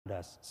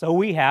us. So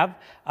we have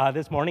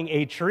this morning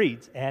a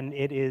treat, and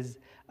it is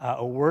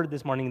a word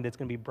this morning that's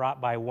going to be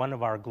brought by one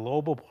of our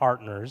global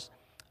partners,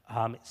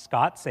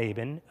 Scott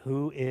Sabin,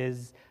 who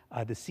is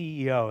the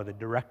CEO, the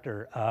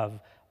director of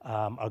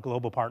our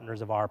global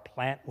partners of our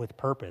Plant with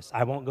Purpose.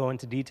 I won't go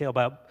into detail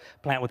about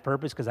Plant with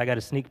Purpose because I got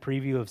a sneak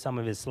preview of some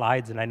of his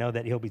slides, and I know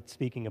that he'll be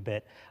speaking a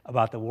bit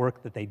about the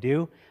work that they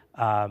do.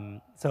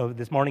 So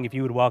this morning, if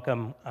you would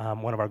welcome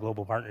one of our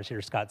global partners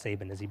here, Scott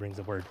Sabin, as he brings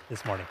the word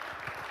this morning.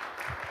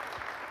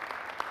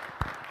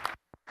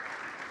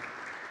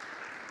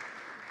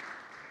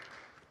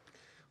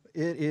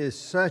 It is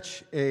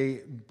such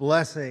a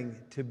blessing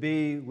to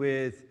be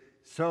with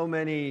so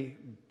many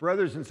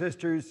brothers and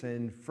sisters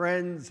and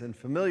friends and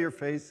familiar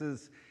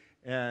faces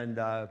and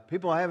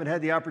people I haven't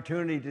had the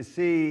opportunity to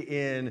see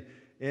in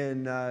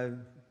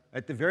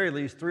at the very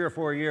least 3 or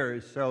 4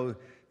 years. So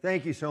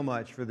thank you so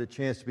much for the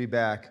chance to be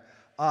back.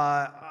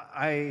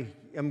 I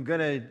am going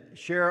to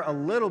share a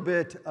little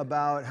bit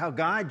about how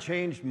God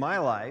changed my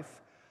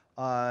life.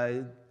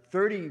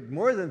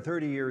 More than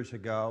 30 years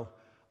ago,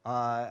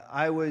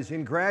 I was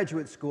in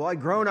graduate school.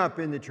 I'd grown up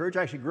in the church.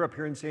 I actually grew up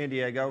here in San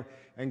Diego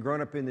and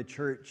grown up in the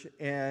church.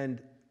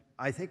 And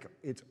I think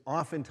it's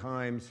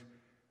oftentimes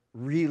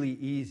really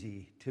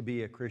easy to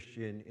be a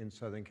Christian in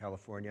Southern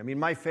California. I mean,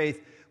 my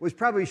faith was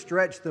probably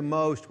stretched the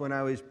most when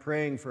I was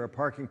praying for a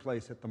parking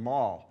place at the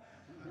mall.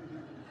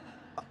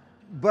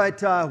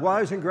 But while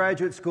I was in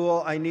graduate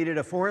school, I needed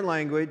a foreign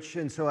language,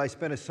 and so I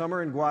spent a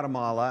summer in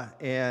Guatemala,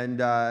 and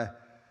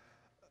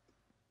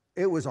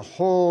it was a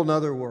whole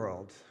nother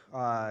world.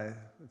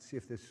 Let's see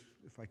if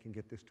I can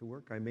get this to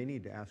work. I may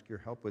need to ask your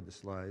help with the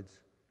slides.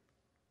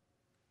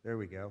 There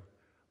we go.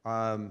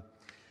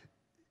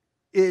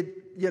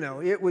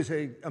 It was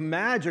a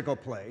magical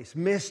place.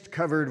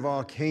 Mist-covered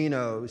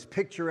volcanoes,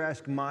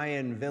 picturesque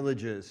Mayan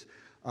villages,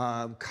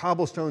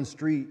 cobblestone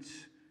streets,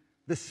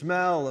 the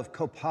smell of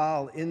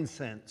copal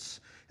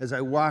incense as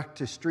I walked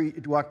to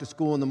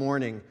school in the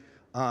morning.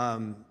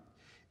 The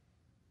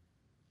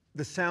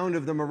sound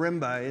of the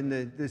marimba in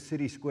the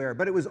city square.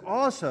 But it was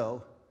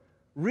also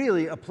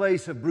really a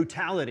place of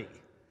brutality.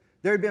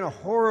 There had been a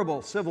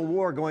horrible civil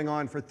war going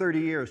on for 30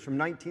 years, from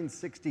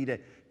 1960 to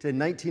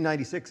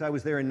 1996. I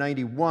was there in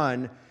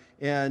 91,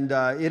 and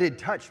it had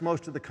touched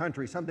most of the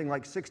country. Something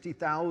like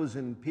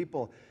 60,000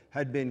 people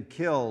had been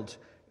killed.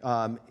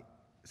 So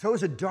it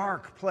was a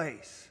dark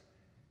place.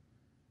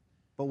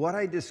 But what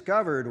I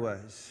discovered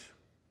was,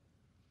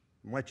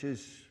 much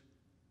as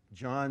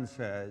John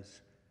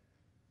says,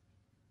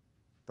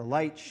 the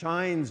light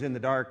shines in the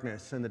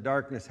darkness, and the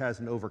darkness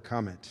hasn't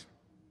overcome it.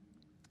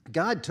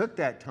 God took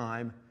that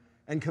time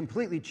and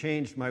completely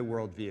changed my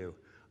worldview.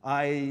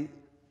 I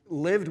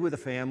lived with a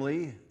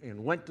family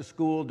and went to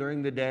school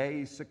during the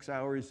day, 6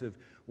 hours of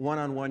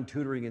one-on-one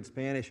tutoring in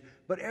Spanish.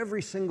 But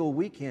every single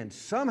weekend,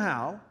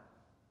 somehow,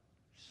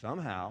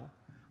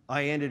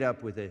 I ended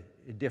up with a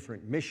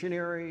different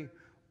missionary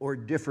or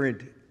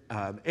different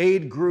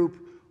aid group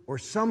or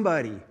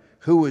somebody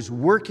who was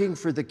working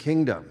for the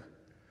kingdom.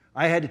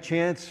 I had a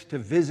chance to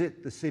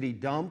visit the city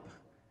dump,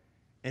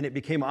 and it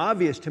became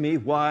obvious to me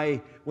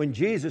why, when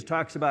Jesus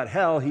talks about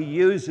hell, he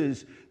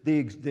uses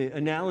the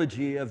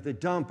analogy of the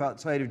dump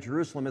outside of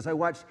Jerusalem, as I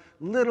watched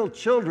little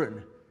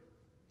children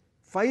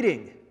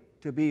fighting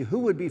to be who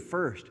would be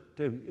first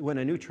when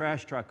a new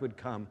trash truck would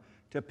come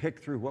to pick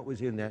through what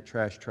was in that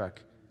trash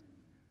truck.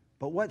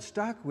 But what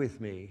stuck with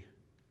me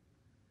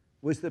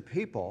was the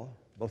people,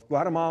 both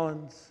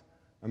Guatemalans,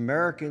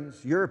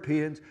 Americans,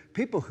 Europeans,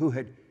 people who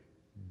had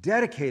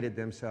dedicated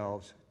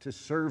themselves to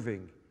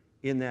serving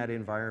in that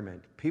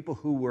environment, people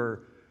who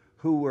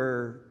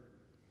were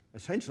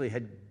essentially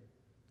had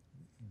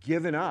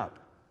given up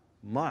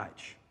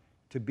much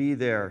to be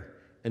there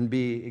and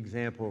be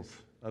examples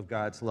of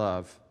God's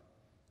love.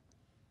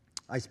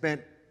 I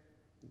spent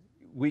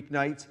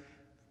weeknights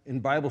in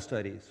Bible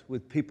studies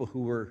with people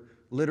who were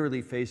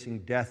literally facing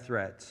death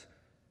threats,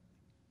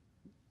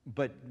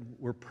 but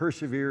were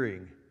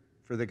persevering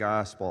for the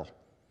gospel.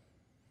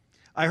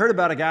 I heard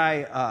about a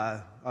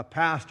guy, a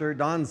pastor,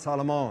 Don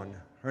Salomon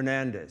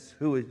Hernandez,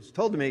 who was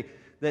told to me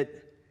that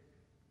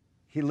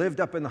he lived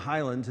up in the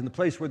highlands, in the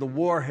place where the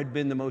war had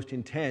been the most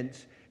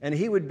intense, and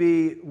he would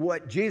be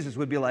what Jesus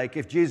would be like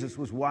if Jesus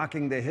was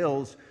walking the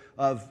hills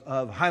of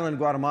highland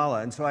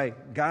Guatemala. And so I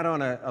got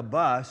on a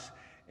bus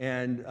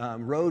and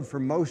rode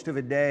for most of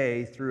a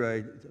day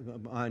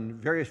on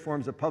various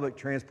forms of public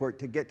transport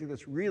to get to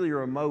this really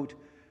remote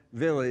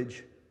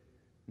village,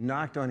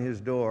 knocked on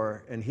his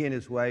door, and he and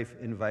his wife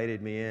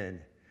invited me in.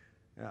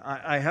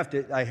 I have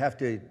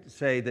to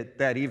say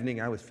that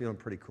evening I was feeling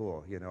pretty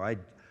cool. You know,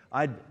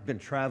 I'd been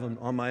traveling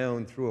on my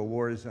own through a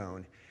war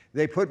zone.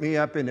 They put me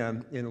up in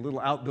a little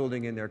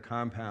outbuilding in their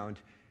compound,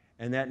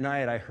 and that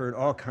night I heard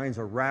all kinds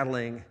of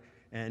rattling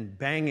and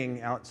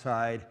banging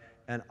outside,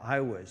 and I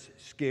was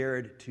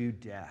scared to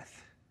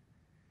death.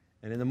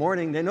 And in the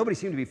morning, nobody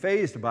seemed to be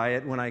fazed by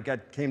it when I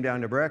came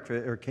into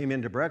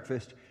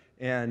breakfast,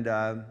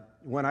 and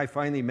when I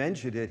finally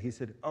mentioned it, he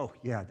said, "Oh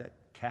yeah, that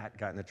cat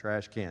got in the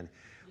trash can."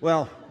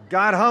 Well,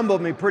 God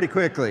humbled me pretty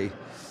quickly.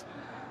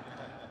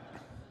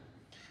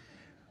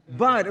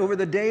 But over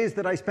the days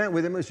that I spent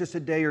with him, it was just a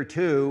day or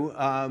two,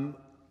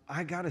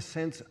 I got a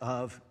sense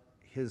of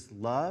his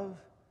love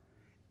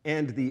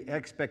and the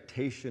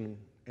expectation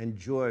and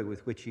joy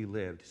with which he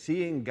lived,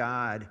 seeing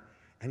God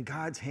and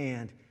God's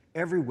hand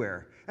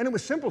everywhere. And it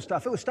was simple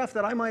stuff. It was stuff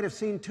that I might have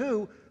seen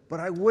too, but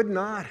I would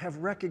not have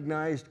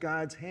recognized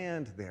God's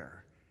hand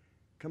there.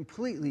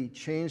 Completely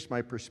changed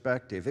my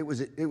perspective. It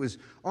was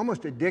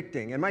almost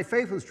addicting, and my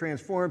faith was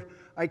transformed.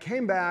 I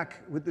came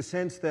back with the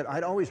sense that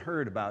I'd always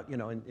heard about,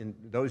 in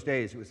those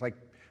days, it was like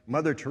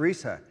Mother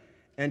Teresa,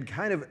 and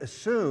kind of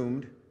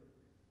assumed,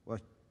 well,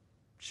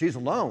 she's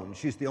alone.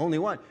 She's the only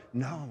one.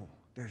 No,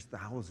 there's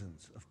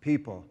thousands of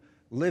people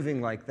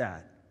living like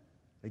that.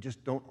 They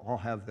just don't all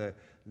have the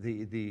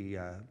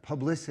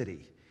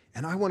publicity.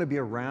 And I want to be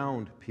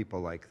around people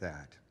like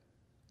that.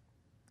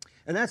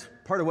 And that's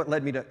part of what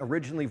led me to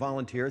originally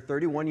volunteer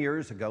 31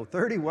 years ago,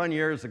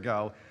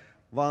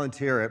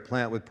 volunteer at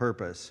Plant with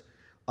Purpose.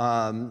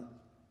 And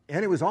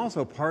it was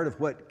also part of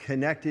what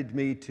connected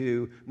me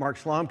to Mark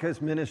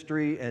Slomka's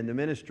ministry and the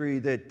ministry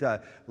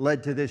that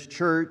led to this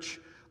church.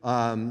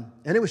 And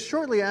it was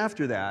shortly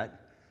after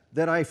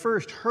that I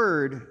first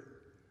heard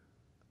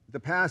the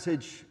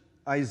passage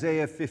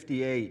Isaiah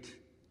 58.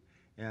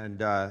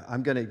 And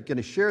I'm going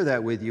to share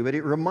that with you. But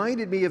it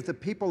reminded me of the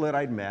people that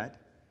I'd met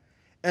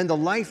and the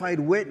life I'd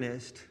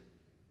witnessed,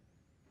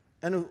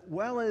 and as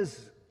well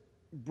as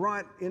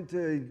brought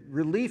into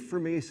relief for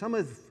me some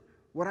of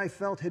what I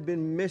felt had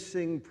been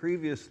missing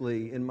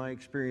previously in my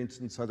experience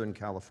in Southern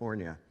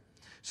California.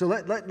 So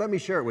let me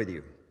share it with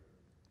you.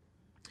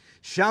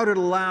 Shout it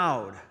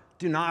aloud,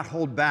 do not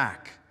hold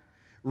back.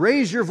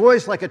 Raise your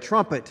voice like a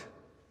trumpet.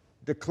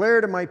 Declare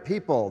to my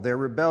people their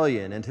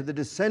rebellion, and to the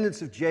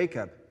descendants of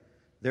Jacob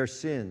their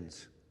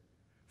sins.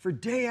 For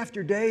day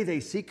after day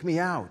they seek me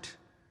out.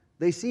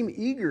 They seem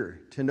eager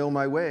to know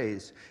my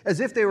ways, as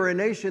if they were a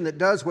nation that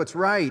does what's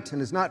right and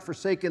has not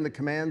forsaken the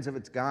commands of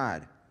its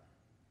God.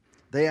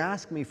 They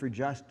ask me for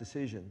just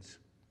decisions.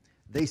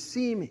 They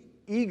seem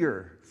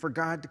eager for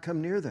God to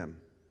come near them.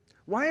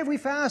 Why have we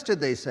fasted,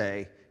 they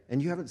say,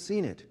 and you haven't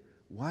seen it?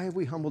 Why have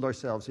we humbled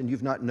ourselves and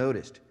you've not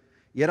noticed?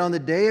 Yet on the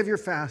day of your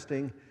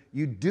fasting,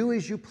 you do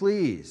as you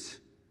please.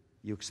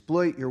 You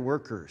exploit your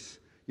workers.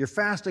 Your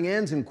fasting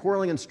ends in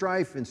quarreling and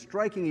strife and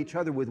striking each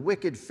other with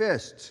wicked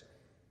fists.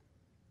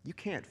 You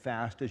can't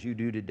fast as you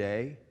do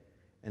today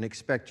and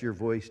expect your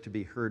voice to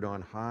be heard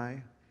on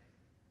high.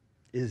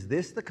 Is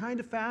this the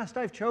kind of fast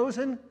I've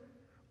chosen?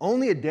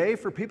 Only a day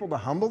for people to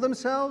humble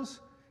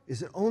themselves?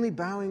 Is it only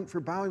bowing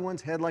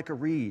one's head like a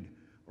reed,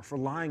 or for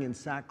lying in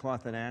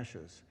sackcloth and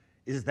ashes?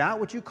 Is that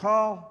what you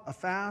call a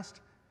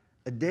fast?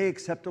 A day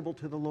acceptable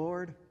to the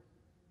Lord?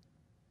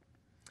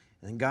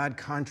 And God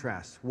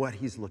contrasts what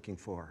he's looking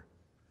for.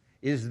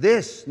 Is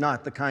this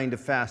not the kind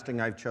of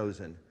fasting I've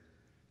chosen?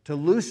 To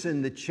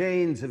loosen the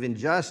chains of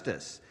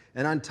injustice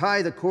and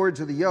untie the cords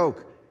of the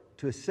yoke,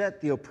 to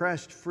set the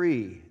oppressed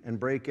free and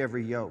break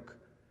every yoke?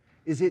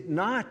 Is it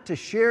not to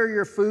share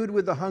your food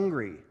with the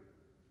hungry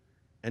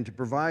and to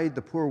provide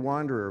the poor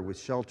wanderer with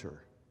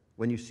shelter,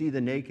 when you see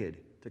the naked,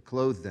 to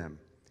clothe them,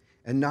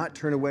 and not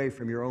turn away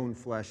from your own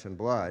flesh and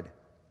blood?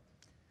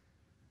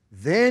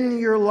 Then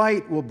your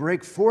light will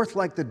break forth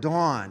like the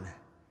dawn,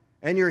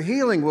 and your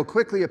healing will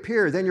quickly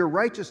appear. Then your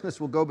righteousness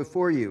will go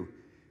before you,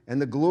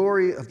 and the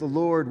glory of the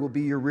Lord will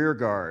be your rear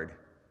guard.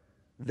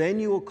 Then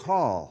you will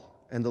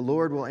call, and the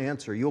Lord will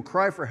answer. You'll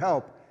cry for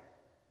help,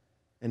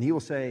 and he will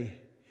say,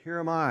 here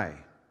am I.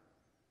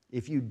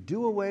 If you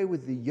do away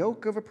with the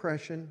yoke of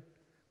oppression,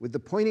 with the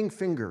pointing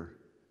finger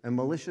and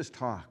malicious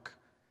talk,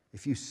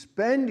 if you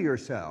spend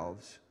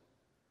yourselves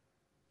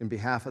in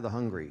behalf of the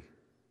hungry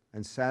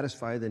and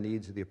satisfy the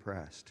needs of the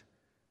oppressed,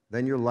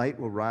 then your light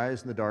will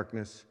rise in the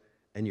darkness,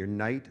 and your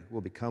night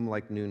will become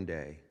like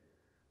noonday.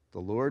 The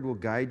Lord will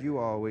guide you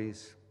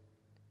always.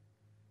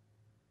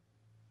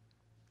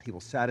 He will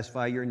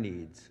satisfy your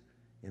needs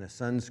in a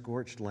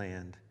sun-scorched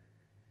land,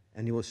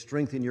 and he will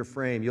strengthen your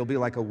frame. You'll be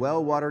like a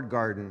well-watered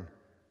garden,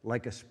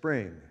 like a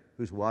spring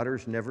whose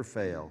waters never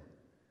fail.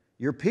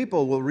 Your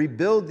people will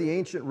rebuild the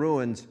ancient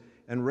ruins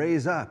and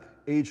raise up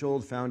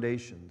age-old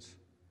foundations.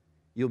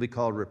 You'll be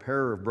called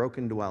repairer of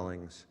broken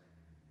dwellings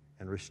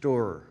and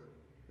restorer,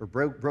 or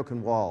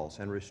broken walls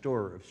and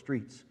restorer of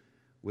streets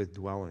with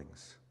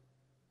dwellings.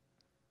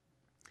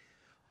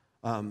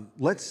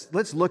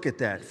 Let's look at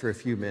that for a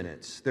few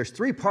minutes. There's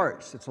three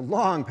parts. It's a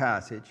long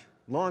passage,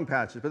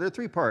 but there are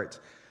three parts.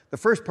 The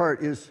first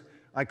part is,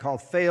 I call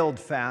failed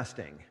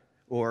fasting,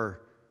 or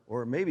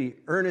maybe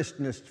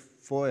earnestness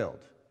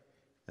foiled.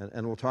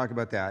 And we'll talk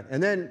about that.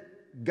 And then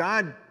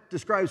God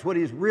describes what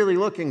he's really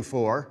looking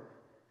for.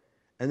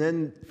 And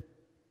then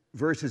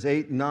verses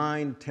 8,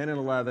 9, 10, and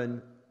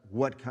 11,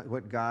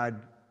 what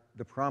God,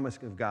 the promise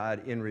of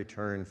God in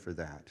return for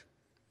that.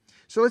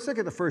 So let's look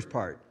at the first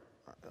part.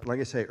 Like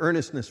I say,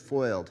 earnestness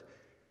foiled.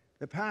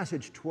 The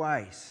passage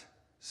twice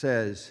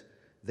says,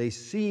 they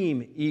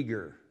seem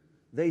eager.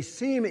 They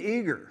seem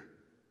eager.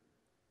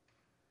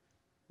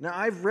 Now,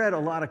 I've read a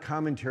lot of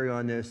commentary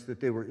on this,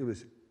 that it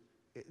was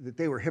that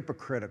they were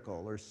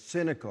hypocritical or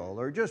cynical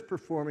or just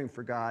performing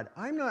for God.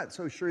 I'm not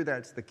so sure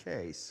that's the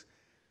case.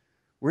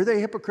 Were they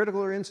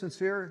hypocritical or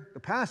insincere? The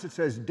passage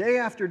says, day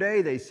after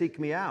day they seek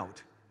me out.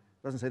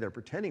 It doesn't say they're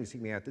pretending to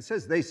seek me out. It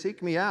says they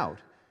seek me out.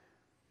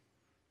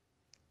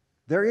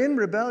 They're in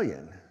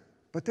rebellion,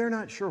 but they're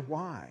not sure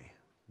why.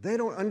 They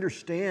don't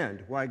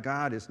understand why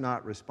God is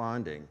not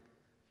responding.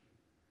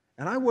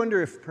 And I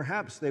wonder if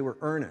perhaps they were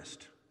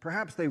earnest.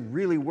 Perhaps they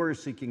really were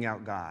seeking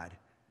out God,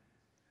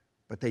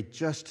 but they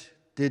just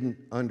didn't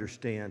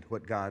understand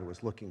what God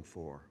was looking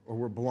for, or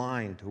were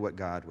blind to what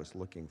God was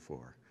looking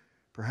for.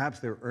 Perhaps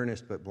they were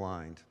earnest but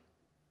blind.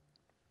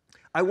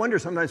 I wonder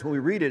sometimes when we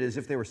read it as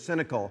if they were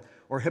cynical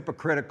or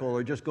hypocritical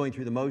or just going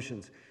through the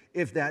motions,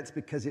 if that's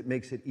because it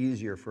makes it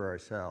easier for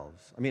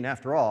ourselves. I mean,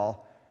 after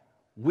all,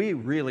 we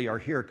really are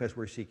here because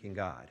we're seeking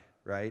God,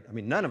 right? I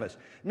mean, none of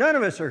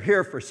us are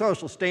here for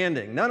social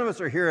standing. None of us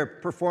are here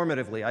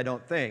performatively, I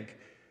don't think.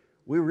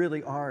 We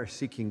really are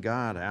seeking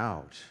God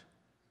out.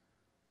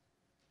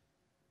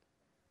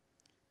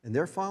 And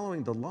they're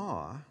following the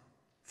law. In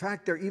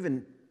fact, they're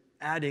even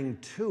adding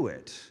to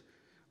it.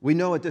 We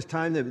know at this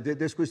time that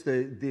this was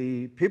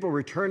the people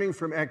returning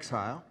from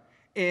exile,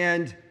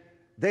 and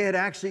they had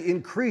actually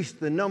increased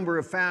the number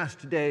of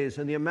fast days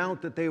and the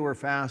amount that they were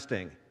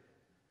fasting.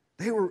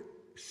 They were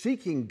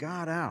seeking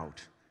God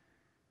out.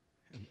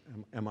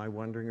 Am I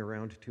wandering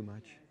around too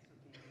much?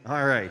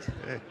 All right.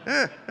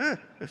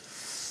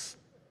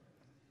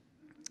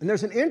 And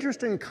there's an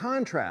interesting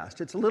contrast.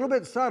 It's a little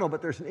bit subtle,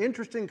 but there's an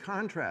interesting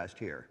contrast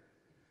here.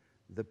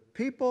 The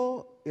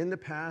people in the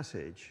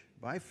passage,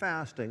 by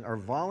fasting, are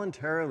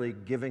voluntarily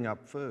giving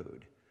up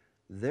food.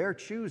 They're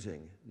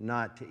choosing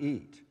not to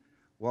eat,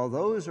 while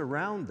those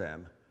around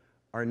them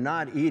are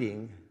not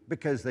eating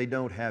because they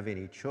don't have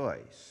any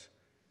choice.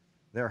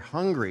 They're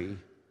hungry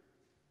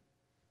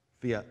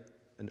via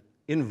an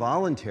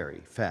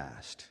involuntary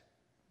fast.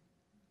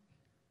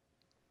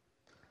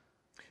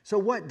 So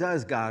what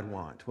does God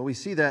want? Well, we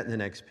see that in the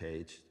next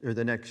page, or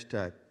the next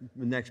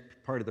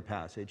part of the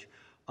passage.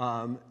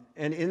 And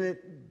in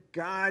it,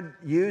 God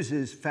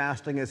uses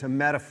fasting as a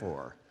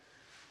metaphor.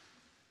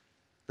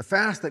 The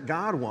fast that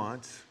God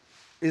wants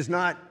is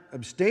not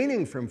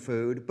abstaining from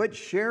food, but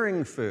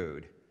sharing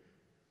food,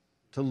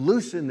 to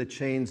loosen the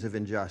chains of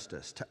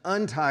injustice, to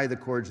untie the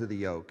cords of the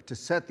yoke, to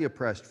set the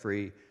oppressed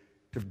free,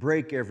 to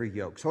break every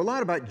yoke. So a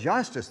lot about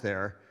justice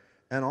there,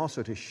 and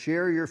also to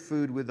share your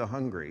food with the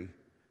hungry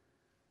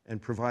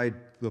and provide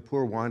the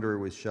poor wanderer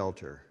with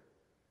shelter.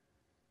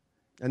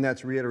 And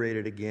that's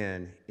reiterated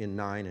again in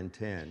 9 and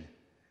 10.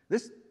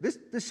 This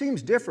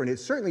seems different.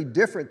 It's certainly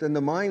different than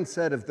the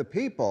mindset of the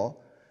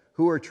people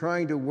who are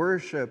trying to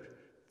worship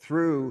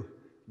through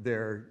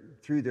their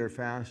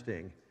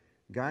fasting.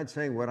 God's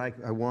saying what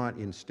I want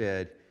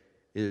instead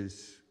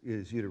is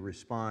you to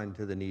respond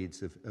to the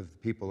needs of the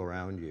people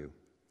around you.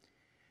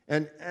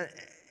 And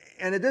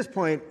at this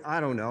point, I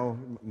don't know,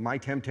 my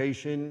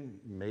temptation,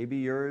 maybe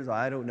yours,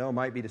 I don't know,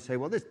 might be to say,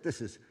 well,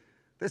 this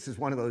is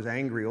one of those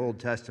angry Old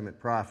Testament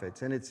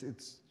prophets, and it's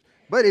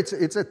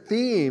a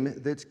theme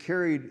that's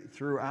carried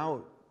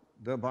throughout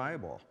the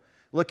Bible.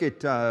 Look at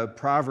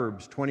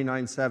Proverbs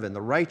 29:7.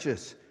 The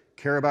righteous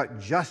care about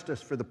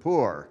justice for the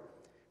poor,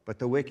 but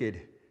the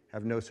wicked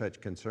have no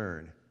such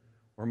concern.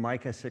 Or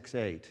Micah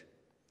 6:8.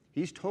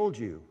 He's told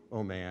you,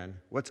 O man,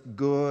 what's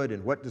good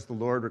and what does the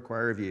Lord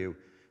require of you,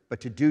 but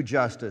to do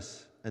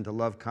justice and to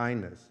love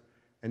kindness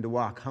and to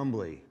walk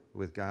humbly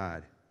with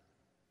God.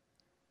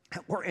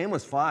 Or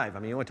Amos 5. I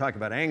mean, you want to talk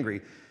about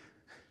angry.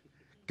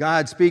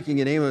 God speaking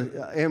in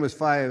Amos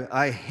 5,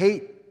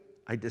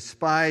 I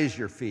despise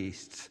your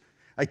feasts.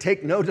 I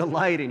take no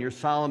delight in your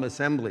solemn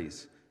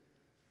assemblies.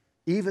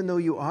 Even though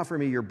you offer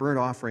me your burnt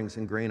offerings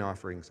and grain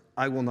offerings,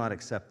 I will not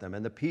accept them.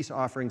 And the peace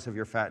offerings of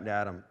your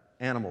fattened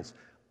animals,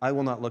 I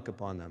will not look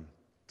upon them.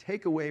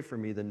 Take away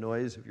from me the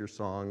noise of your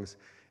songs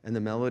and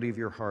the melody of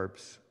your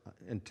harps,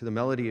 and to the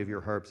melody of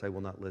your harps I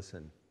will not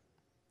listen.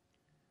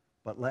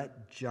 But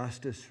let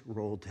justice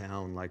roll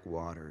down like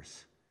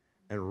waters,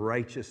 and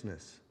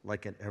righteousness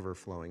like an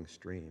ever-flowing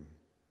stream.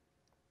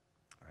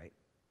 All right?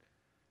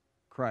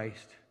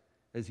 Christ,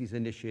 as he's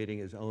initiating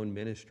his own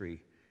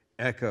ministry,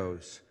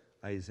 echoes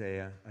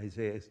Isaiah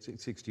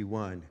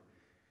 61.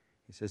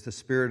 He says, the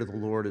Spirit of the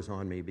Lord is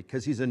on me,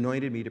 because he's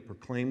anointed me to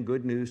proclaim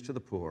good news to the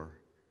poor.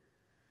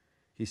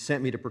 He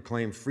sent me to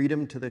proclaim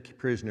freedom to the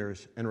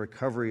prisoners and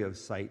recovery of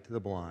sight to the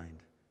blind,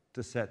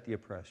 to set the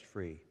oppressed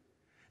free.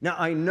 Now,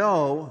 I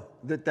know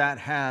that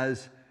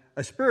has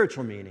a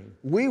spiritual meaning.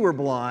 We were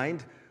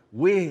blind.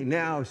 We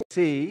now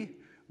see.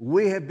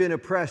 We have been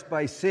oppressed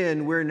by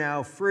sin. We're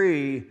now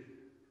free.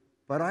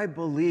 But I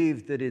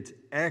believe that it's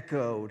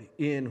echoed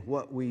in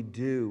what we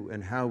do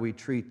and how we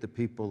treat the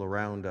people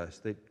around us,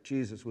 that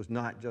Jesus was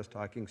not just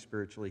talking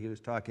spiritually. He was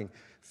talking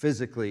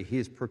physically. He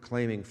is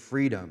proclaiming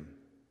freedom.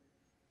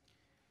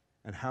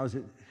 And how's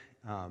it?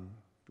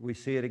 We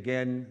see it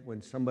again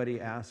when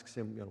somebody asks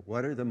him,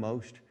 what are the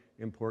most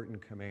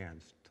important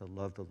commands? To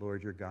love the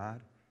Lord your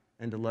God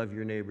and to love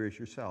your neighbor as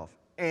yourself.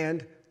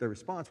 And the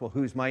response, well,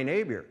 who's my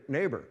neighbor?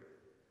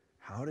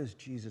 How does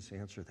Jesus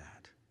answer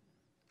that?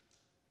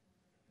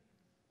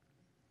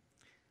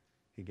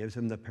 He gives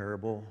him the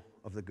parable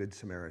of the Good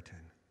Samaritan.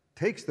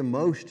 Takes the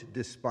most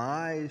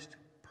despised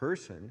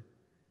person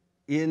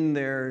in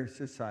their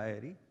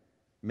society,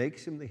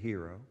 makes him the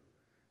hero,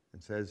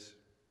 and says,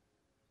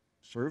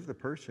 serve the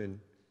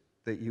person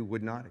that you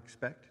would not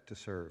expect to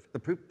serve. The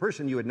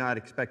person you would not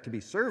expect to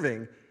be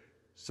serving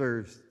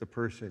serves the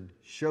person,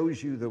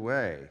 shows you the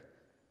way.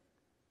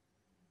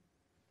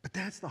 But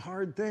that's the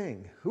hard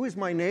thing. Who is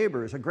my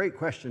neighbor is a great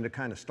question to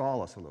kind of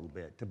stall us a little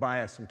bit, to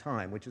buy us some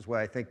time, which is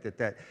why I think that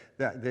the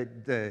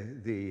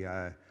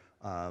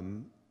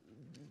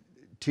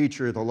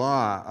teacher of the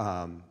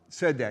law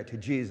said that to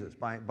Jesus,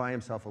 buy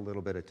himself a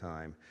little bit of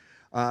time.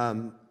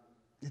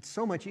 It's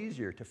so much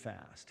easier to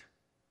fast.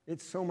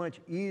 It's so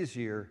much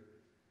easier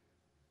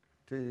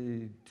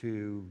to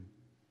do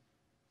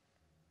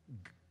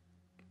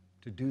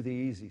the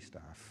easy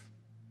stuff,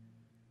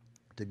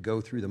 to go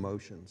through the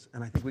motions.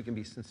 And I think we can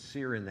be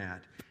sincere in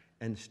that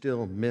and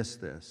still miss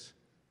this.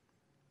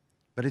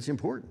 But it's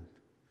important.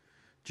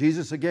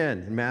 Jesus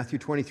again in Matthew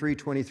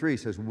 23:23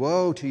 says,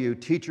 "Woe to you,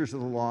 teachers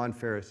of the law and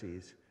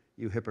Pharisees,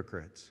 you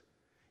hypocrites!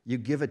 You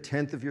give a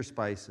tenth of your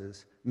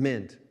spices,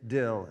 mint,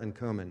 dill, and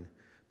cumin,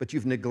 but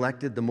you've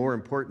neglected the more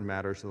important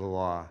matters of the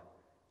law,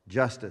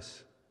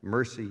 justice,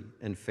 mercy,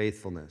 and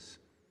faithfulness.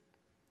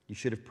 You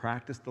should have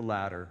practiced the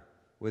latter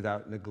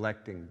without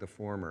neglecting the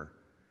former."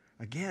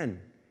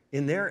 Again,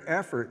 in their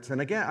efforts,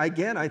 and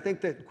again, I think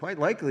that quite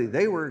likely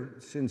they were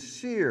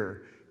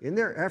sincere. In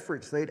their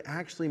efforts, they'd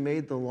actually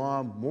made the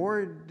law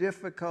more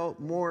difficult,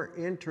 more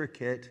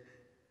intricate,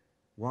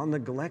 while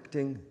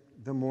neglecting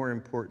the more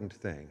important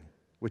thing,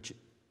 which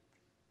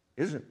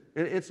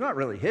it's not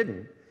really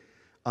hidden.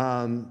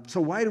 So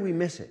why do we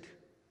miss it?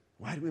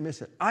 Why do we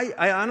miss it?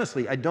 I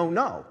honestly, I don't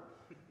know.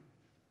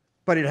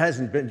 But it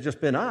hasn't just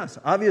been us.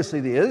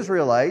 Obviously, the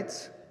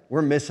Israelites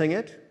were missing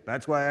it.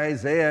 That's why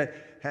Isaiah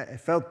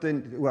felt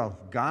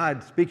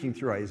God, speaking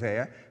through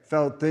Isaiah,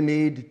 felt the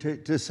need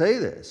to say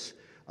this.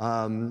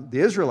 The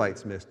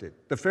Israelites missed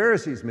it. The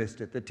Pharisees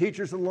missed it. The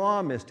teachers of the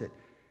law missed it.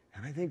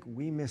 And I think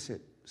we miss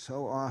it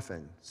so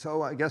often.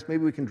 So I guess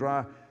maybe we can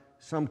draw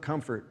some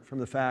comfort from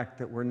the fact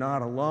that we're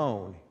not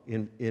alone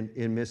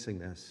in missing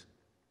this.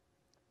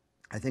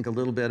 I think a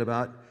little bit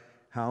about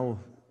how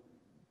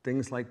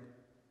things like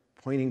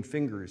pointing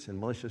fingers and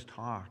malicious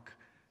talk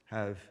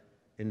have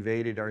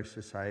invaded our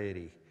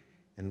society.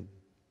 And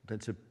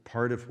that's a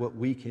part of what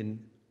we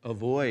can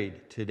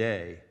avoid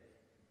today.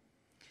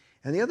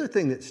 And the other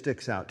thing that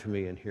sticks out to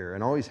me in here,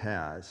 and always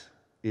has,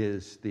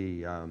 is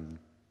the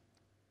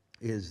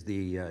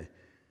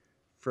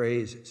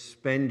phrase,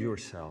 spend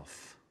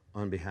yourself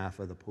on behalf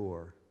of the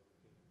poor.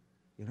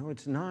 You know,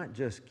 it's not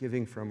just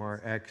giving from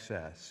our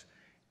excess.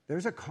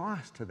 There's a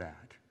cost to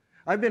that.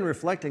 I've been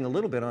reflecting a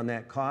little bit on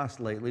that cost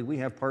lately. We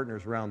have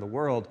partners around the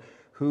world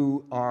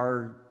who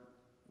are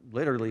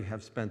literally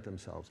have spent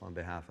themselves on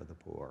behalf of the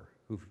poor,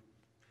 who've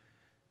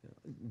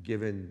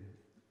given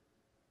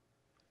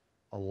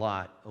a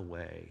lot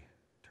away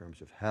in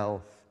terms of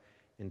health,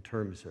 in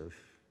terms of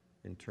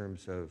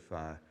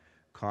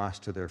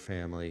cost to their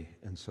family,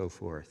 and so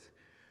forth.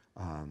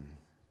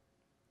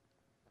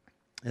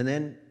 And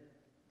then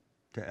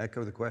to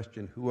echo the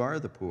question, who are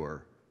the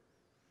poor?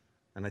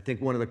 And I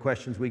think one of the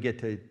questions we get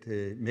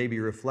to maybe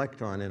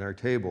reflect on in our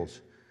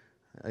tables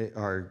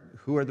are,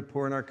 who are the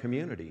poor in our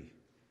community?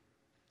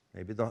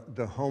 Maybe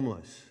the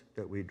homeless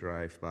that we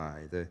drive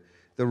by,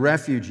 the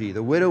refugee,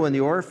 the widow and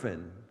the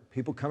orphan,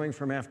 people coming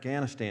from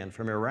Afghanistan,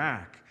 from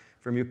Iraq,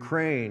 from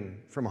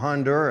Ukraine, from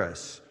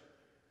Honduras,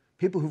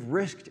 people who've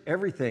risked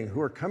everything,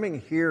 who are coming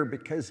here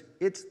because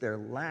it's their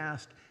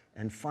last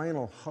and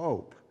final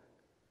hope,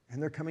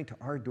 and they're coming to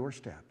our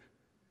doorstep.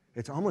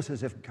 It's almost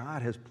as if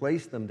God has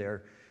placed them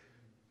there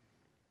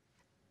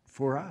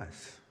for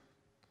us.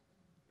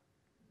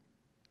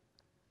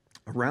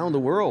 Around the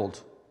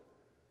world,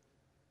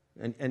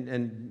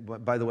 and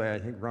by the way, I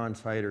think Ron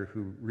Sider,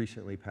 who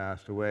recently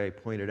passed away,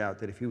 pointed out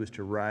that if he was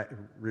to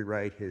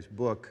rewrite his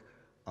book,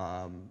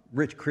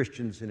 Rich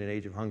Christians in an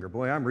Age of Hunger.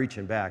 Boy, I'm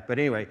reaching back. But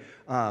anyway,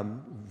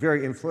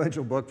 very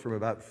influential book from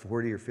about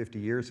 40 or 50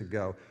 years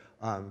ago.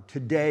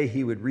 Today,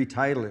 he would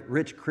retitle it,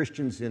 Rich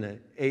Christians in an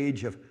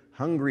Age of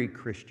Hungry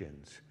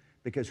Christians.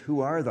 Because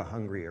who are the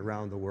hungry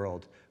around the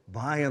world?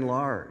 By and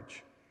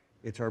large,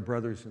 it's our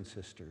brothers and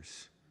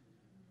sisters.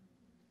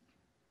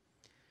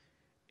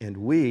 And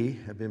we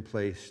have been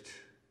placed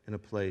in a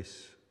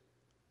place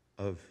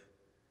of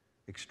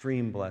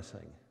extreme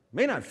blessing.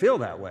 May not feel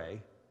that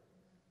way,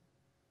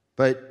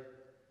 but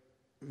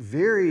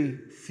very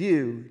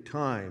few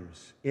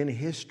times in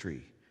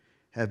history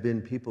have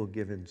been people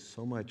given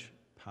so much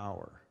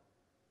power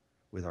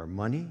with our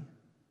money,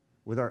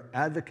 with our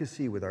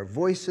advocacy, with our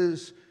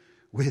voices,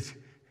 with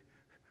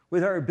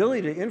our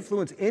ability to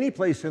influence any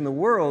place in the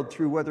world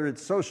through whether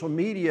it's social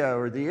media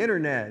or the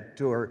internet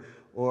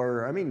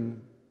or I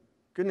mean,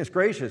 goodness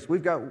gracious,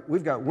 we've got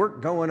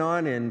work going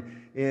on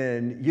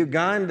in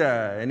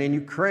Uganda and in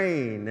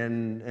Ukraine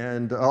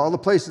and all the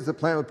places that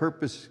Planet with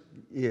Purpose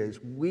is.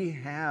 We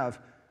have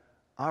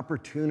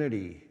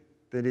opportunity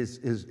that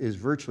is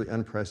virtually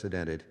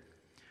unprecedented.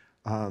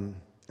 And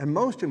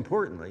most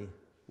importantly,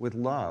 with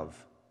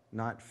love,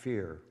 not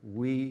fear.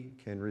 We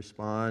can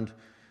respond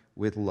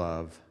with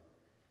love.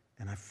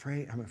 And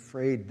I'm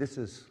afraid this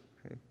is,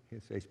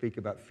 as I speak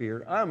about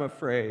fear, I'm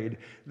afraid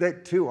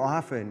that too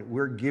often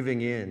we're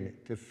giving in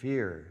to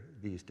fear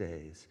these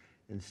days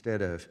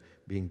instead of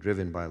being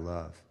driven by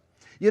love.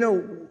 You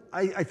know,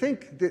 I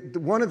think that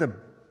one of the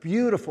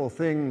beautiful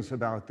things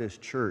about this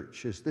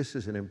church is this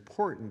is an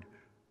important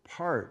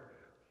part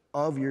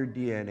of your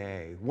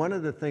DNA. One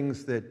of the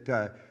things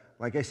that,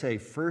 like I say,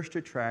 first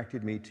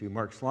attracted me to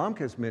Mark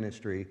Slomka's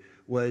ministry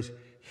was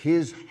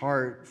his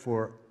heart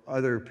for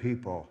other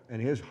people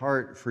and his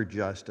heart for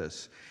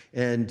justice.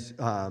 And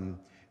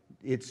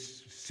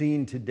it's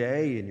seen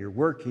today in your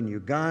work in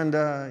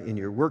Uganda, in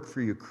your work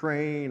for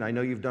Ukraine. I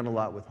know you've done a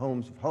lot with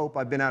Homes of Hope.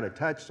 I've been out of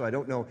touch, so I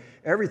don't know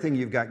everything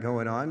you've got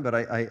going on, but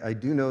I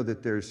do know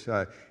that there's,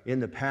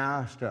 in the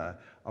past, a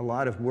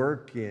lot of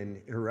work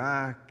in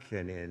Iraq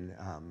and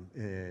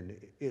in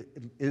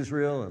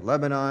Israel and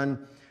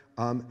Lebanon,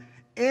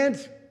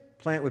 and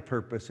Plant with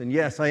Purpose. And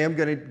yes, I am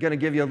going to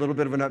give you a little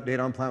bit of an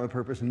update on Plant with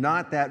Purpose.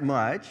 Not that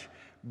much,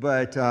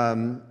 but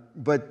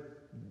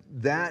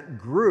that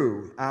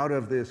grew out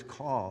of this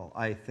call,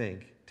 I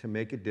think, to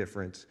make a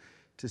difference,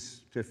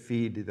 to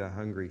feed the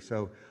hungry.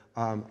 So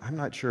I'm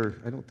not sure.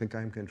 I don't think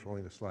I'm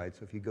controlling the slide.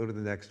 So if you go to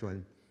the next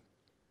one.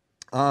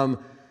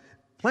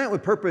 Plant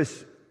with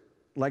Purpose,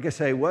 like I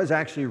say, was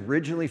actually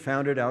originally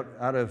founded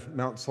out of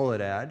Mount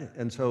Soledad.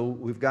 And so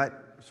we've got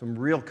some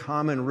real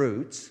common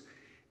roots.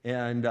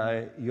 And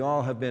you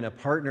all have been a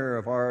partner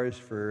of ours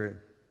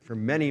for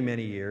many,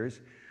 many years.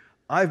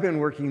 I've been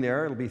working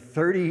there. It'll be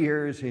 30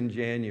 years in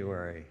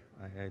January.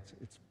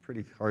 It's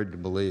pretty hard to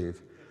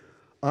believe.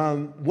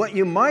 What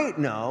you might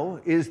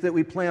know is that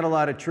we plant a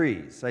lot of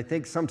trees. I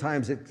think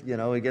sometimes it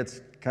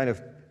gets kind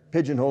of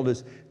pigeonholed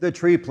as the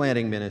tree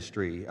planting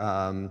ministry,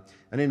 an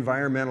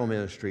environmental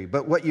ministry.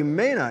 But what you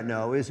may not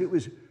know is it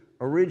was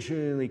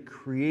originally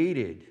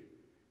created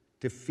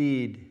to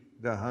feed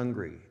the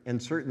hungry.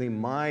 And certainly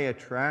my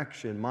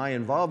attraction, my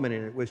involvement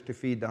in it was to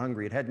feed the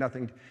hungry. It had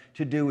nothing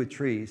to do with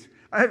trees.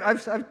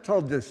 I've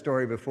told this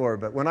story before,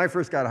 but when I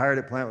first got hired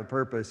at Plant with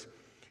Purpose,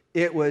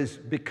 it was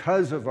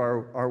because of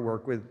our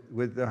work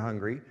with the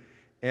hungry.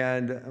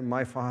 And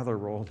my father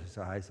rolled his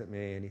eyes at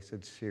me and he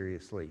said,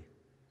 seriously,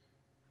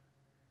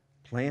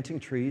 planting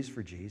trees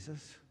for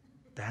Jesus?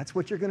 That's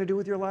what you're going to do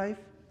with your life?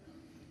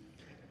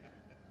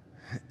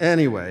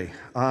 Anyway,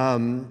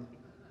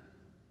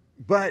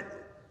 but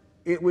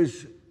it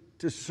was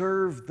to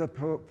serve the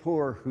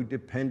poor who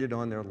depended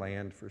on their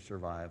land for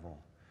survival,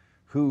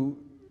 who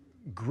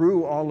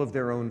grew all of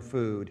their own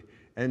food,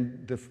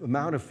 and the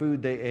amount of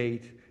food they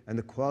ate and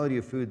the quality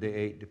of food they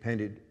ate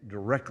depended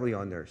directly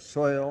on their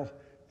soil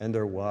and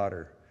their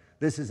water.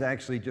 This is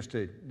actually just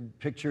a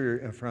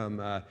picture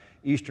from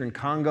Eastern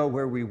Congo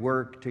where we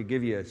work, to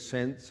give you a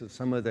sense of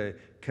some of the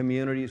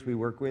communities we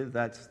work with.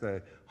 That's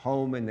the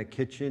home and the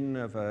kitchen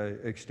of an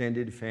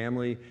extended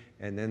family,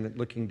 and then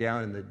looking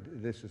down, and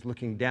this is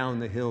looking down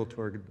the hill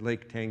toward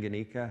Lake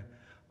Tanganyika.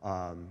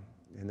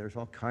 And there's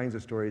all kinds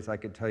of stories I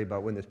could tell you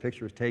about when this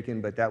picture was taken,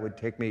 but that would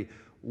take me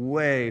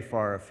way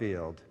far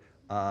afield.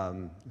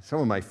 Some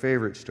of my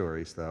favorite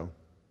stories, though.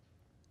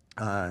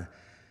 And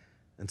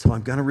so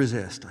I'm going to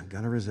resist.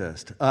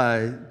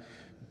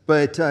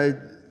 But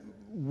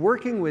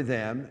working with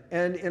them,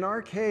 and in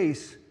our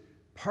case,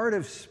 part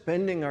of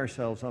spending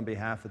ourselves on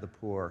behalf of the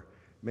poor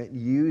meant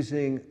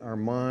using our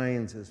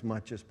minds as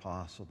much as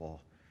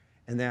possible.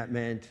 And that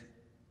meant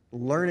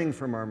learning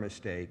from our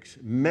mistakes,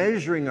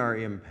 measuring our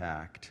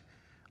impact,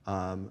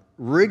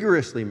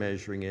 rigorously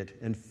measuring it,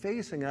 and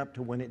facing up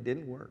to when it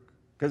didn't work,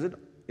 because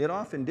it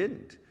often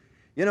didn't.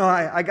 You know,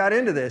 I got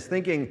into this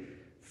thinking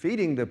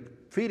feeding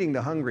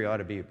the hungry ought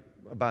to be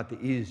about the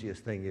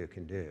easiest thing you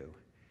can do.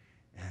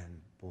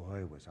 And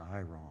boy, was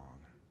I wrong.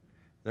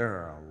 There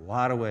are a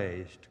lot of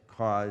ways to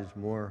cause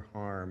more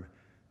harm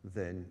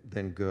than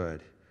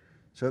good.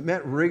 So it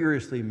meant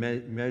rigorously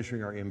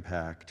measuring our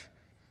impact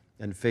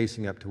and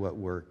facing up to what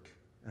worked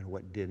and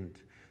what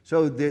didn't.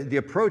 So the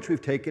approach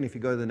we've taken, if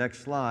you go to the next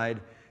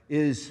slide,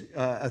 is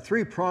a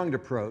three-pronged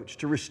approach: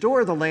 to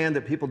restore the land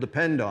that people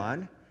depend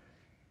on,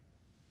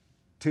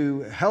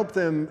 to help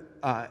them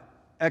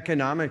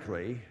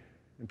economically.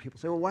 And people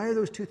say, well, why are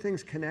those two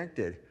things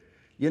connected?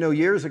 You know,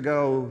 years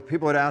ago,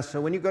 people would ask,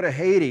 so when you go to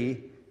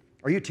Haiti,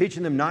 are you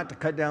teaching them not to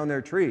cut down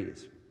their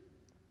trees?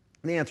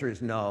 And the answer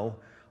is no.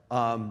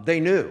 They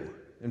knew.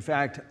 In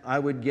fact, I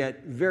would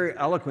get very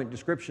eloquent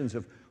descriptions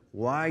of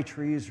why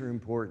trees are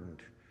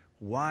important,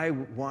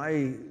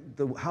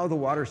 how the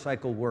water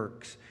cycle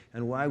works,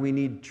 and why we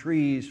need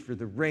trees for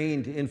the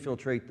rain to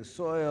infiltrate the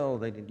soil.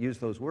 They didn't use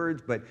those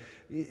words,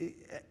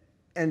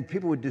 and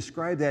people would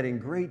describe that in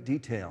great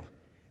detail,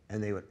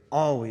 and they would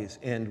always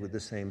end with the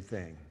same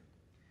thing.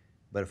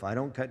 But if I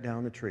don't cut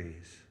down the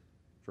trees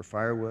for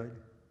firewood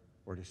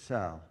or to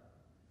sell,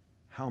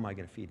 how am I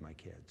going to feed my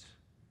kids?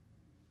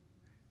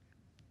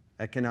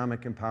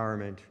 Economic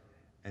empowerment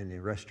and the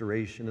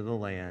restoration of the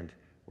land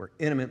We're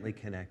intimately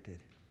connected.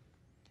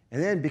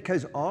 And then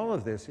because all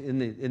of this in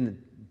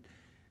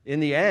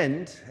the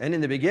end and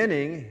in the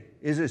beginning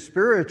is a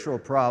spiritual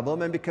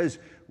problem, and because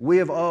we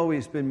have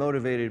always been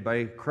motivated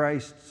by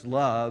Christ's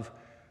love,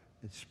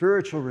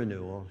 spiritual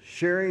renewal,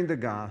 sharing the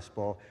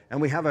gospel, and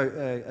we have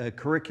a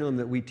curriculum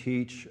that we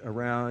teach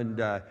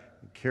around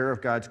care of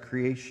God's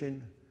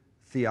creation,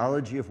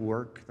 theology of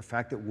work, the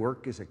fact that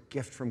work is a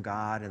gift from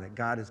God and that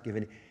God has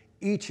given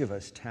each of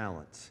us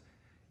talents.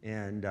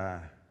 And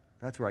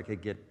that's where I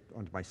could get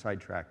onto my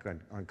sidetrack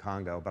on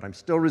Congo, but I'm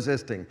still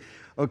resisting.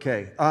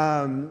 Okay,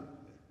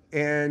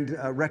 and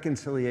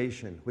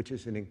reconciliation, which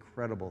is an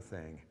incredible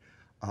thing.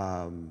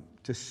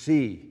 To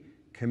see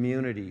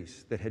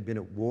communities that had been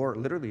at war,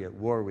 literally at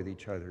war with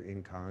each other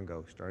in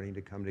Congo, starting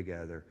to come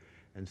together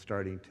and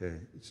starting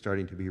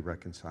to be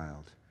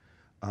reconciled.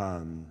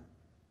 And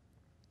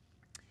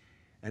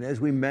as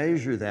we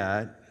measure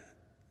that,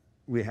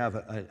 we have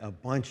a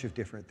bunch of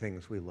different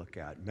things we look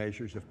at.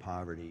 Measures of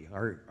poverty.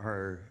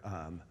 Are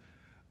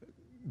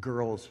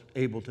girls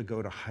able to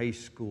go to high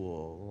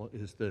school?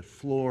 Is the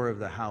floor of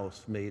the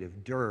house made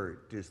of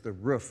dirt? Is the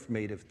roof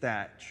made of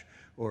thatch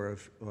or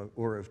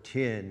of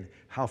tin?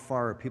 How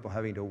far are people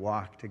having to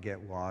walk to get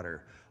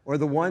water? Or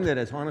the one that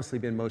has honestly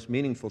been most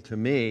meaningful to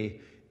me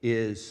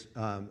is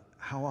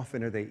how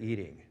often are they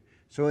eating?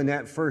 So in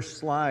that first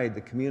slide,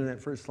 the community in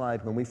that first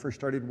slide, when we first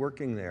started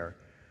working there,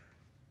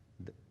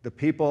 the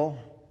people,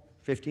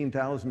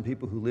 15,000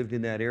 people who lived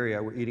in that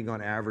area were eating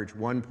on average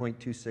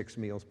 1.26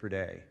 meals per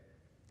day.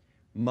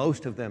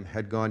 Most of them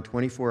had gone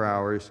 24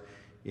 hours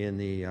in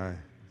the,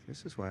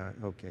 this is why,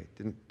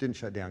 didn't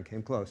shut down,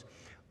 came close.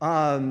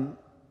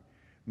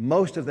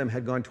 Most of them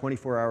had gone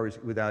 24 hours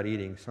without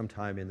eating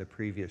sometime in the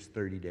previous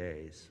 30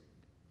 days.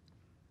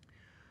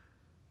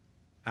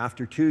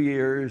 After 2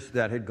 years,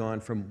 that had gone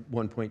from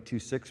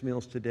 1.26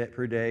 meals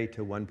per day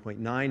to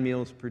 1.9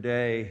 meals per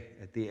day.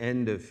 At the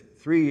end of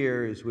 3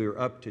 years, we were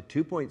up to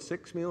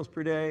 2.6 meals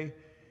per day.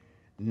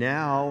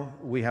 Now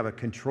we have a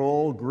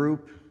control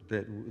group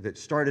that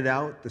started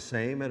out the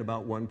same at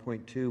about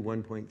 1.2,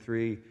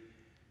 1.3.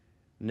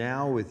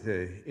 Now with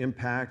the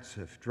impacts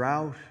of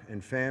drought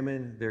and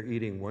famine, they're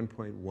eating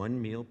 1.1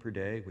 meal per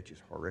day, which is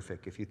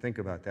horrific. If you think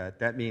about that,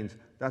 that means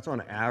that's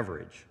on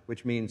average,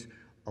 which means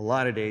a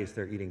lot of days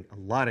they're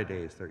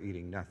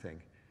eating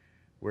nothing.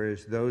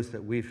 Whereas those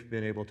that we've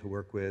been able to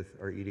work with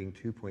are eating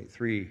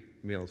 2.3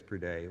 meals per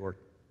day, or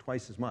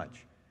twice as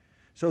much.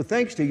 So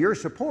thanks to your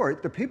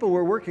support, the people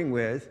we're working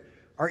with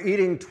are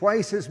eating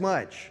twice as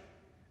much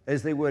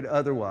as they would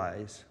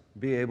otherwise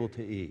be able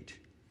to eat.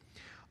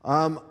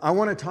 I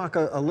want to talk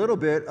a little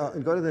bit,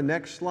 and go to the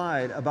next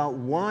slide, about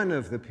one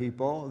of the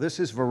people. This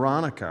is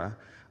Veronica,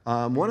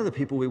 one of the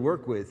people we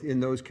work with in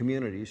those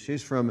communities.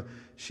 She's from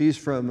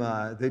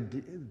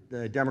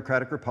the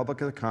Democratic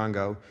Republic of the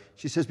Congo.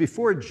 She says,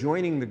 before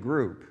joining the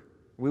group,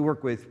 we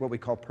work with what we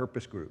call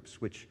purpose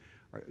groups, which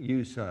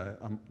use a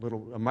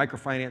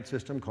microfinance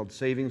system called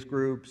savings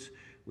groups,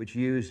 which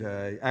use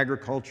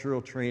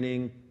agricultural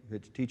training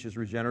that teaches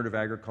regenerative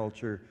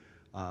agriculture,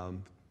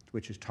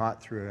 which is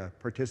taught through a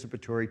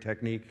participatory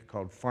technique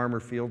called farmer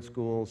field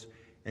schools,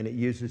 and it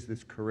uses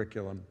this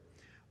curriculum.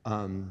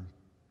 And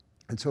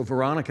so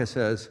Veronica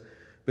says,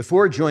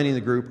 before joining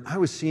the group, I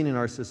was seen in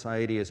our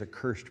society as a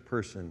cursed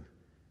person,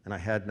 and I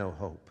had no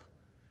hope.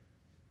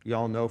 You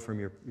all know from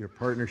your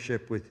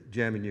partnership with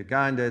GEM in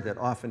Uganda that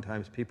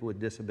oftentimes people with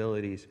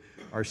disabilities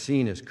are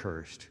seen as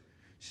cursed.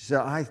 She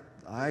said,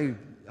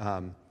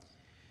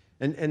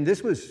 and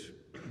this was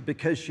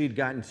because she'd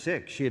gotten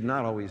sick. She had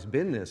not always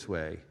been this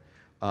way.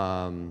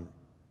 In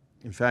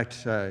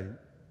fact,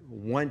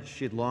 once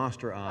she'd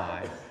lost her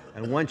eye,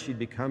 and once she'd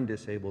become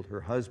disabled,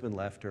 her husband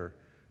left her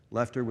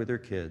with her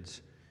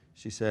kids.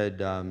 She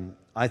said,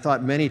 I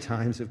thought many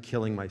times of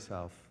killing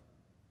myself,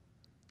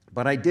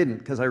 but I didn't,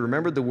 because I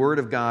remembered the word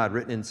of God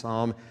written in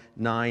Psalm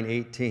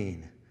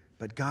 9:18.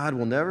 But God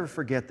will never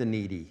forget the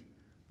needy.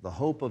 The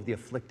hope of the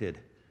afflicted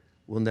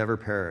will never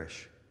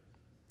perish.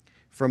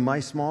 From my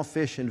small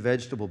fish and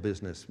vegetable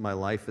business, my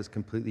life has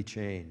completely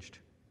changed.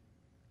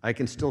 I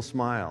can still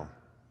smile.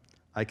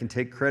 I can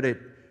take credit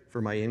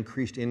for my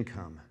increased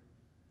income.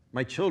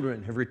 My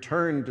children have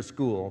returned to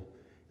school,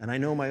 and I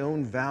know my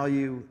own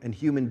value and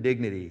human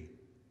dignity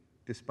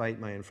despite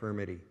my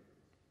infirmity.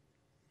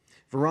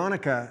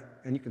 Veronica,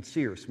 and you can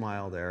see her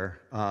smile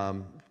there,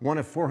 one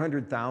of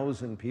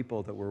 400,000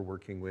 people that we're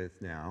working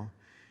with now.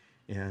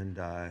 And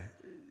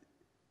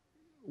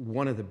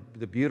one of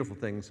the beautiful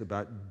things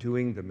about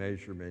doing the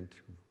measurement,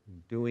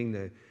 doing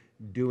the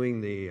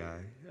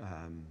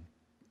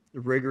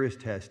rigorous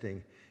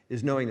testing,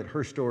 is knowing that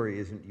her story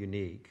isn't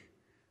unique,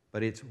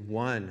 but it's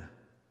one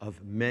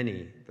of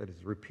many that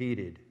is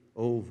repeated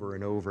over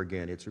and over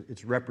again.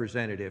 It's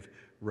representative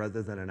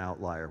rather than an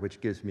outlier,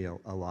 which gives me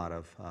a lot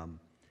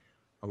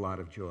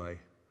of joy.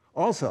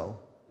 Also,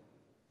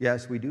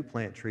 yes, we do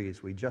plant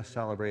trees. We just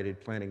celebrated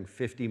planting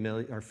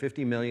our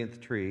 50 millionth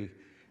tree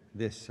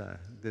this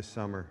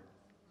summer.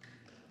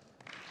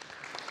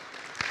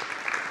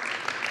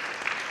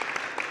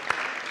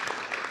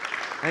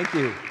 Thank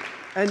you.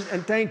 And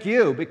thank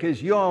you,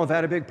 because you all have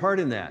had a big part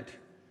in that.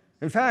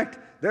 In fact,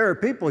 there are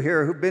people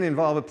here who've been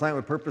involved with Plant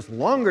with Purpose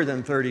longer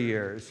than 30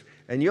 years,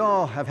 and you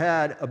all have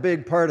had a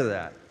big part of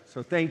that.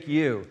 So thank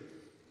you.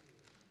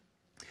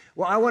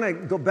 Well, I want to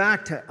go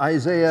back to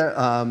Isaiah.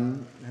 I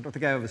don't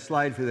think I have a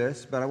slide for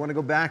this, but I want to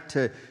go back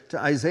to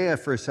Isaiah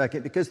for a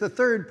second, because the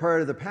third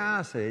part of the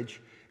passage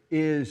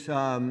is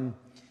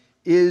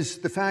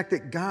the fact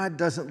that God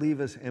doesn't leave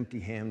us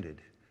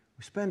empty-handed.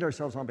 We spend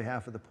ourselves on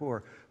behalf of the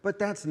poor, but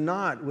that's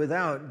not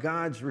without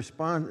God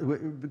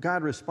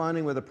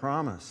responding with a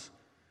promise.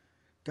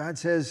 God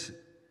says,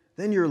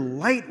 then your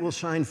light will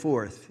shine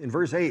forth, in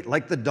verse 8,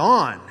 like the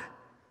dawn,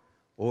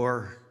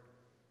 or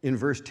in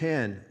verse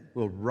 10,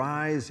 will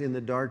rise in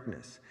the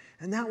darkness.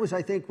 And that was,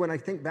 I think, when I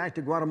think back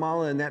to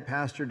Guatemala and that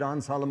pastor,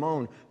 Don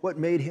Salomon, what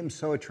made him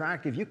so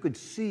attractive. You could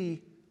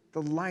see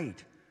the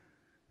light.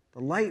 The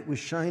light was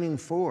shining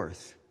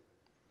forth.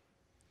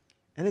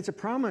 And it's a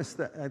promise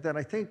that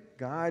I think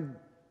God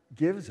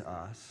gives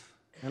us.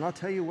 And I'll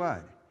tell you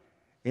what,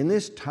 in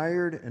this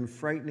tired and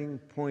frightening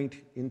point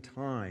in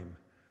time,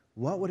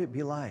 what would it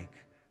be like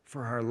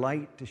for our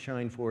light to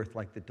shine forth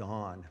like the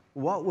dawn?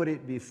 What would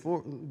it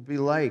be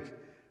like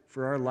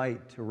for our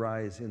light to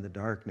rise in the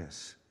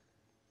darkness?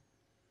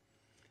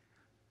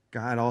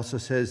 God also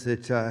says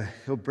that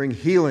He'll bring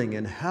healing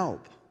and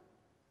help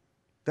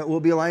that will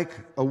be like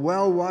a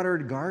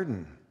well-watered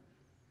garden,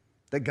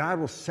 that God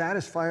will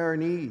satisfy our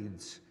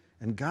needs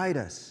and guide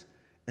us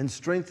and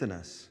strengthen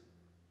us.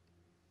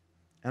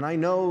 And I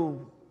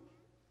know,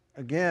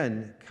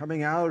 again,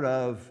 coming out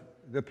of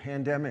the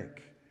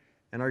pandemic,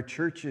 and our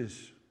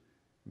churches,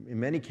 in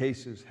many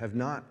cases, have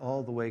not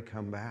all the way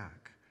come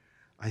back,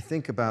 I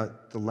think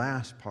about the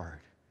last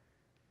part.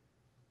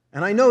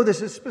 And I know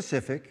this is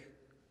specific.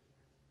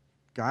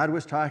 God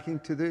was talking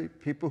to the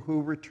people who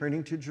were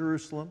returning to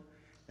Jerusalem,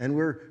 and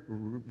we're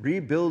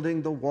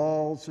rebuilding the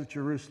walls of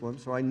Jerusalem.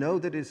 So I know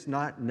that it's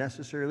not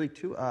necessarily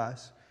to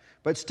us,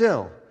 but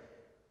still,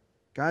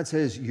 God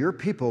says, your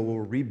people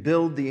will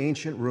rebuild the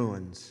ancient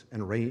ruins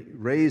and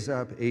raise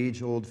up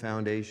age-old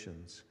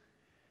foundations.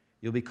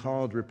 You'll be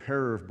called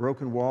repairer of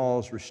broken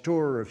walls,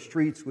 restorer of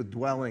streets with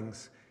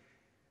dwellings.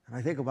 And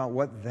I think about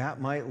what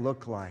that might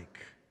look like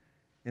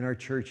in our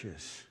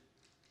churches.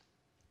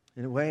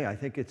 In a way, I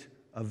think it's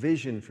a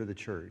vision for the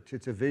church.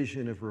 It's a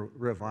vision of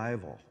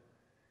revival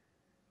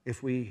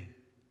if we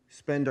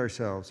spend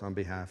ourselves on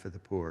behalf of the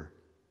poor.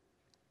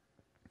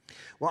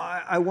 Well,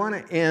 I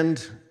want to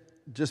end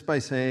just by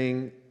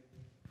saying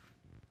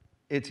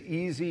it's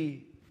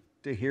easy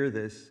to hear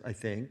this, I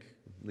think,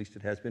 at least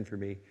it has been for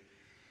me,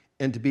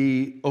 and to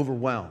be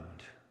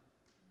overwhelmed.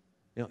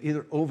 You know,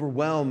 either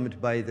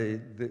overwhelmed by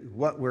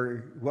what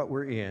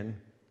we're in,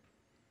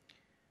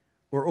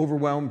 or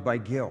overwhelmed by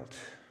guilt.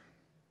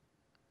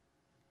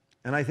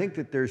 And I think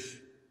that there's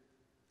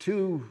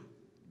two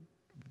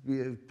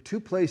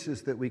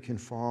places that we can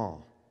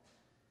fall.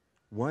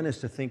 One is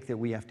to think that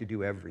we have to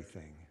do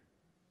everything,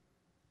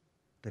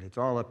 that it's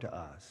all up to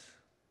us.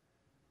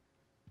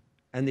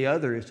 And the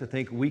other is to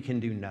think we can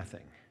do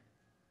nothing.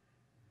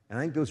 And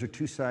I think those are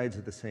two sides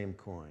of the same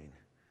coin.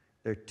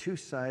 They're two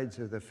sides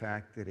of the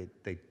fact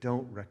that they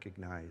don't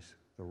recognize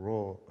the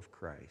role of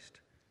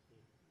Christ.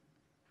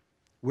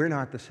 We're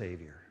not the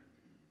Savior.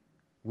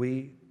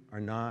 We are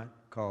not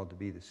called to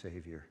be the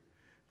Savior.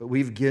 But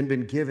we've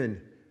been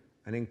given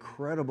an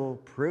incredible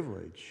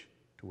privilege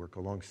to work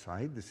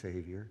alongside the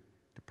Savior,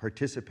 to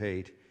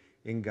participate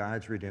in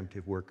God's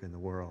redemptive work in the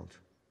world.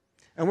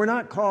 And we're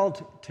not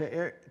called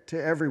to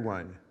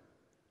everyone.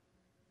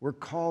 We're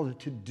called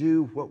to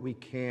do what we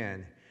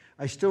can.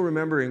 I still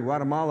remember in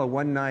Guatemala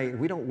one night,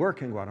 we don't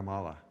work in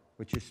Guatemala,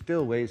 which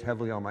still weighs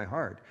heavily on my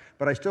heart.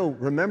 But I still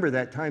remember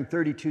that time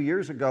 32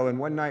 years ago, and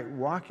one night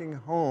walking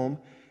home,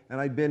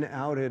 and I'd been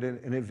out at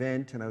an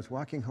event, and I was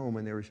walking home,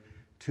 and there was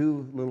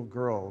two little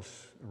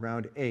girls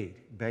around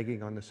 8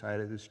 begging on the side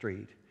of the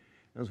street.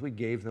 As we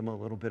gave them a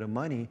little bit of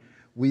money,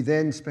 we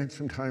then spent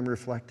some time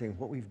reflecting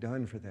what we've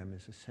done for them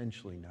is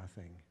essentially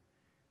nothing.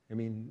 I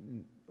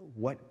mean,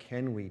 what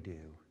can we do?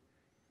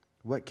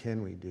 What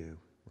can we do?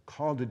 We're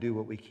called to do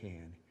what we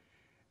can.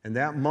 And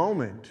that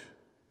moment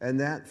and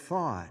that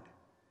thought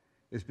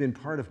has been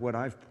part of what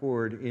I've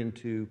poured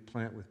into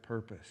Plant with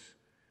Purpose,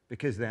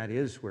 because that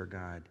is where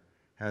God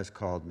has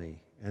called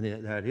me,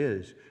 and that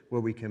is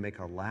where we can make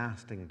a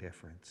lasting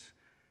difference.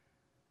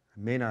 I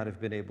may not have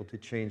been able to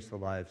change the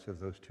lives of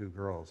those two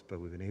girls, but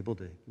we've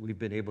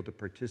been able to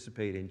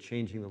participate in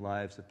changing the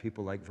lives of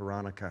people like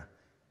Veronica.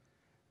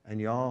 And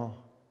y'all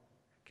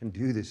can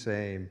do the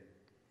same.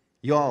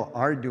 Y'all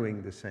are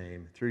doing the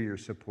same through your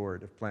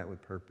support of Plant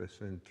with Purpose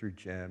and through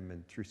GEM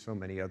and through so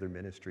many other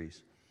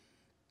ministries.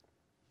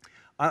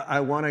 I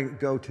want to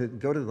go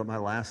to my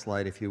last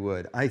slide, if you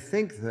would. I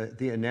think that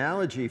the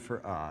analogy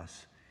for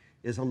us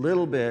is a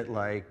little bit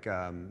like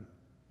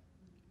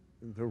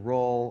the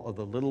role of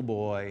the little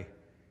boy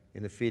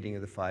in the feeding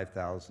of the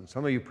 5,000.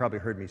 Some of you probably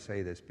heard me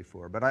say this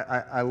before, but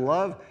I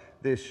love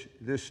this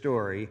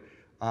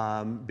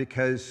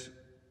because,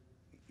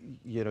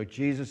 you know,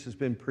 Jesus has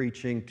been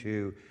preaching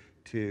to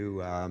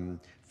to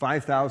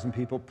 5,000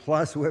 people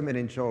plus women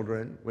and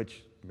children,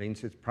 which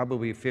means it's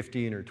probably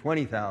 15 or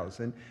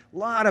 20,000. A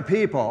lot of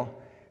people.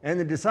 And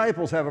the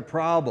disciples have a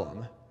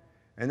problem.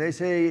 And they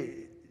say,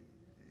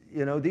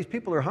 you know, these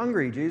people are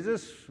hungry,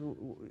 Jesus.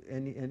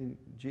 And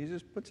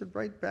Jesus puts it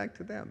right back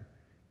to them.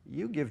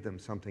 You give them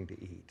something to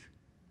eat.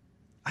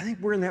 I think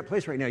we're in that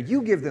place right now.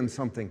 You give them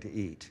something to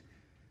eat.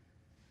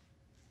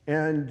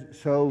 And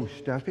so,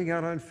 stepping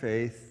out on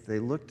faith, they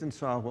looked and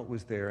saw what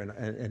was there.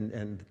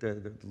 And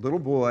the little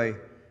boy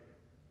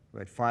who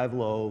had 5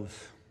 loaves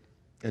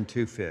and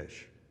 2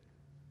 fish.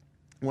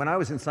 When I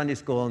was in Sunday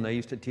school and they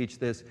used to teach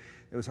this,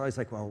 it was always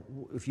like, well,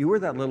 if you were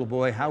that little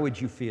boy, how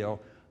would you feel,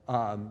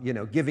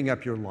 giving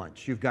up your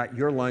lunch? You've got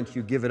your lunch,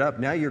 you give it up,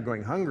 now you're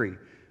going hungry.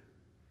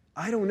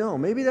 I don't know.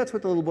 Maybe that's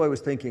what the little boy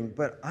was thinking.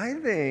 But I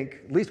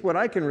think, at least what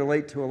I can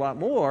relate to a lot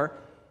more,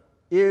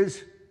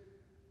 is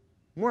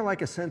more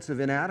like a sense of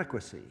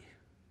inadequacy.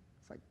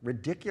 It's like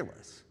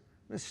ridiculous.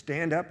 I'm going to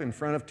stand up in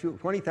front of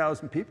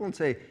 20,000 people and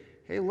say,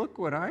 hey, look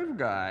what I've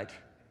got.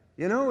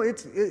 You know,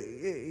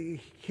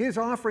 his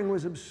offering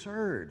was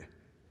absurd.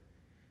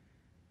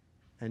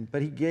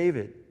 But he gave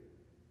it.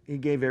 He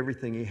gave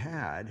everything he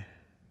had,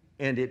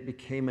 and it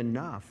became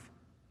enough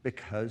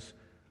because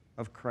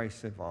of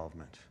Christ's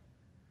involvement.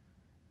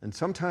 And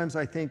sometimes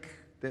I think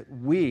that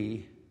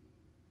we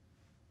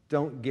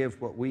don't give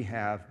what we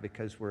have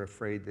because we're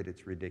afraid that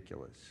it's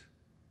ridiculous.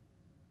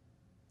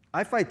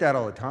 I fight that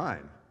all the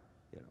time.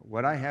 You know,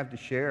 what I have to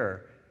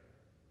share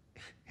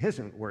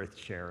isn't worth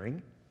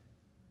sharing.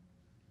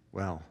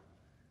 Well,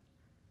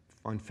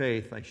 on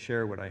faith, I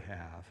share what I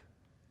have.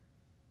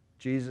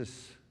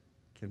 Jesus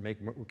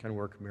can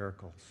work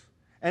miracles.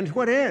 And to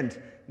what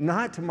end?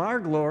 Not to our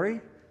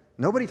glory.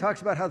 Nobody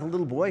talks about how the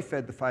little boy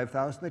fed the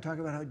 5,000. They talk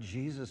about how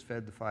Jesus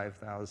fed the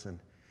 5,000.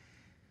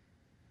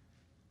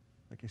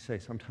 Like I say,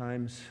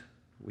 sometimes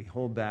we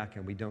hold back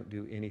and we don't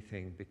do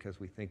anything because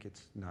we think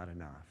it's not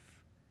enough.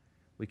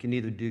 We can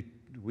either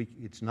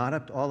it's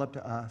not all up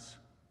to us,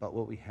 but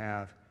what we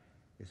have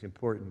is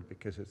important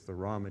because it's the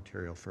raw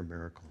material for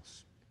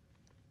miracles.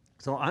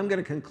 So I'm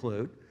going to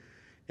conclude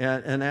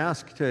and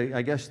ask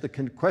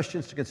the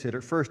questions to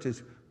consider. First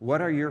is, what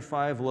are your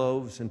 5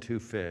 loaves and 2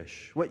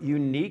 fish? What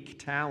unique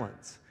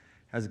talents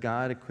has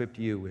God equipped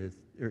you with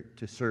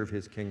to serve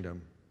his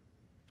kingdom?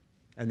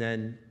 And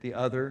then the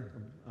other,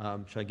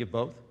 should I give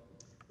both?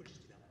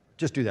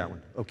 Just do that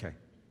one. Okay.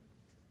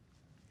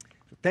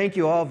 Thank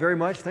you all very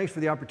much. Thanks for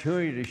the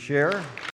opportunity to share.